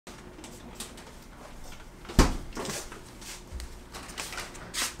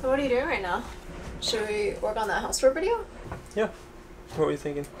So what are you doing right now? Should we work on that house tour video? Yeah. What were you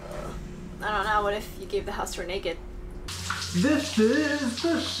thinking? I don't know. What if you gave the house tour naked? This is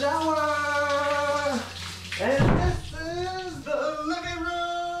the shower! And this is the living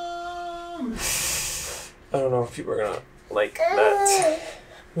room! I don't know if people are gonna like that.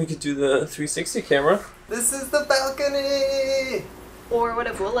 We could do the 360 camera. This is the balcony! Or what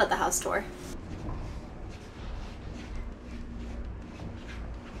if we'll let the house tour?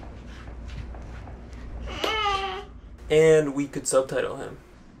 And we could subtitle him.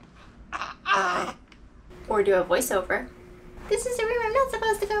 Or do a voiceover. This is a room I'm not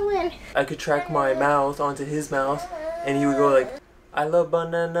supposed to go in. I could track my mouth onto his mouth and he would go like, I love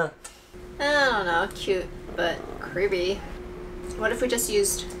banana. I don't know, cute, but creepy. What if we just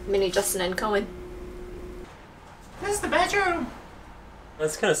used mini Justin and Koheun? This is the bedroom!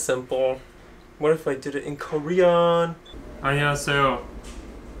 That's kind of simple. What if I did it in Korean? 안녕하세요.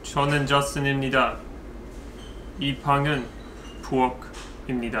 저는 저스틴입니다. 이 방은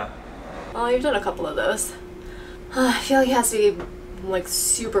부엌입니다. Oh, you've done a couple of those. I feel like it has to be like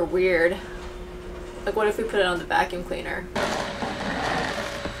super weird. Like what if we put it on the vacuum cleaner?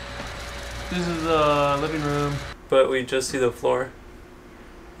 This is the living room. But we just see the floor.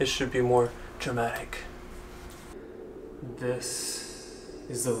 It should be more dramatic. This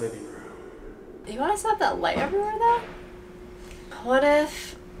is the living room. You want us to have that light everywhere though? What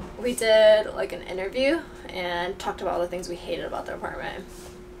if we did like an interview and talked about all the things we hated about the apartment?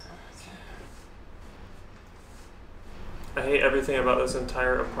 I hate everything about this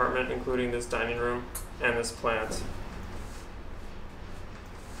entire apartment, including this dining room and this plant.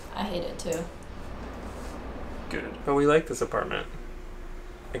 I hate it too. Good. But we like this apartment.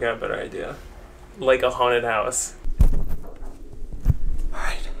 I got a better idea. Like a haunted house.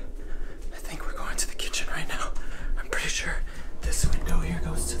 Alright. I think we're going to the kitchen right now. I'm pretty sure this window here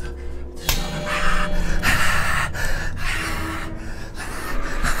goes to the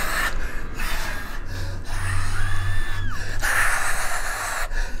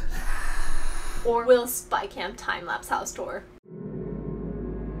Or we'll spy cam time-lapse house tour.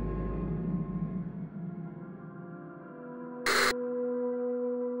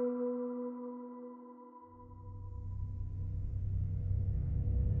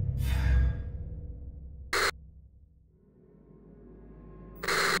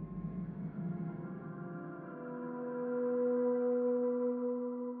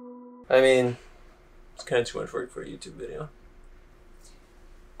 I mean, it's kind of too much work for a YouTube video.